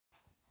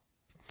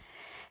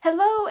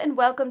Hello and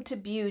welcome to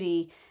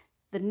Beauty,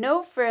 the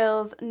no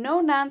frills, no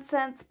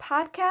nonsense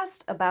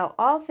podcast about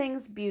all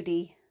things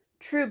beauty,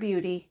 true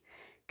beauty,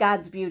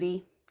 God's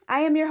beauty. I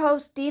am your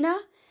host, Dina,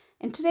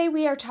 and today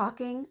we are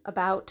talking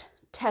about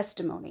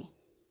testimony.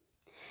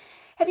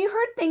 Have you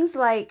heard things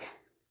like,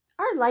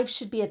 our life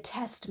should be a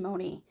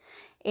testimony,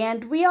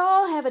 and we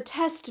all have a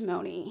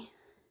testimony?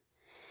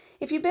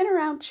 If you've been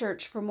around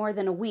church for more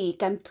than a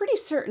week, I'm pretty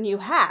certain you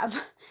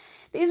have.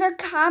 These are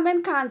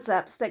common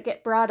concepts that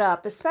get brought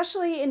up,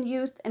 especially in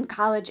youth and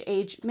college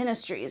age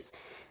ministries.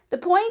 The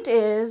point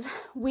is,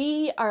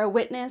 we are a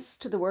witness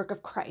to the work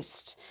of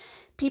Christ.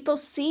 People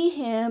see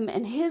him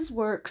and his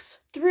works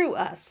through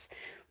us.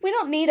 We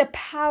don't need a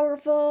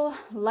powerful,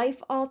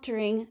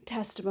 life-altering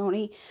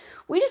testimony.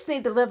 We just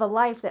need to live a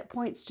life that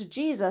points to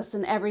Jesus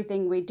in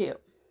everything we do.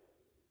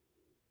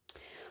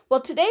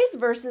 Well, today's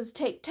verses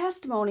take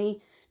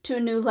testimony to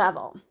a new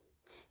level.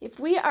 If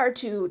we are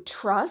to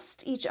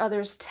trust each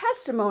other's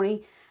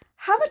testimony,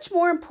 how much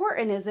more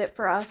important is it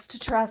for us to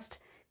trust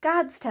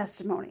God's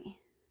testimony?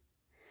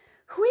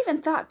 Who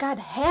even thought God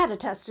had a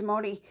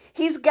testimony?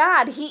 He's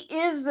God. He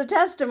is the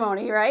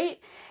testimony, right?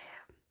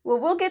 Well,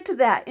 we'll get to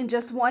that in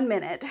just 1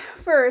 minute.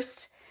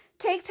 First,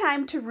 take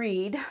time to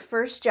read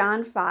 1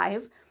 John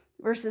 5,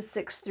 verses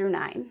 6 through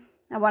 9.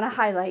 I want to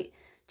highlight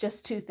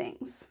just 2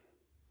 things.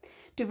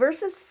 Do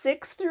verses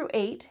 6 through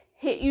 8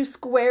 hit you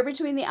square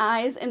between the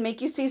eyes and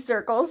make you see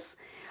circles?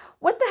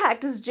 What the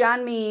heck does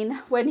John mean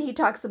when he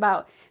talks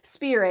about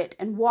spirit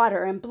and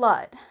water and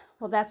blood?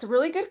 Well, that's a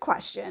really good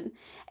question,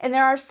 and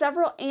there are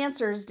several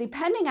answers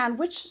depending on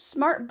which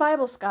smart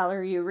Bible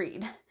scholar you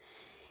read.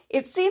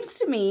 It seems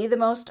to me the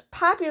most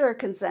popular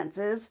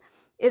consensus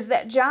is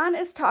that John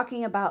is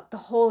talking about the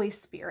Holy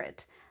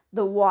Spirit,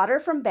 the water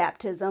from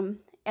baptism,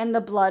 and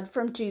the blood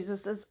from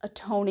Jesus'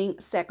 atoning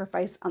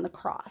sacrifice on the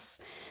cross.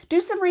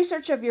 Do some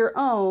research of your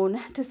own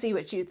to see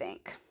what you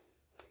think.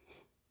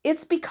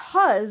 It's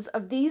because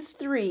of these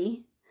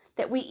 3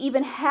 that we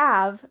even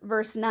have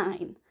verse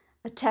 9,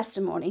 a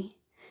testimony,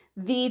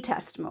 the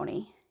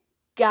testimony,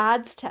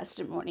 God's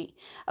testimony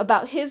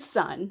about his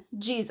son,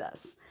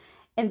 Jesus.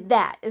 And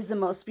that is the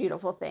most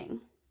beautiful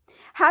thing.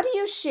 How do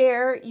you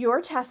share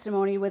your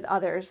testimony with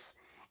others?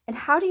 And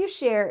how do you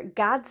share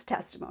God's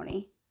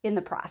testimony in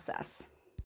the process?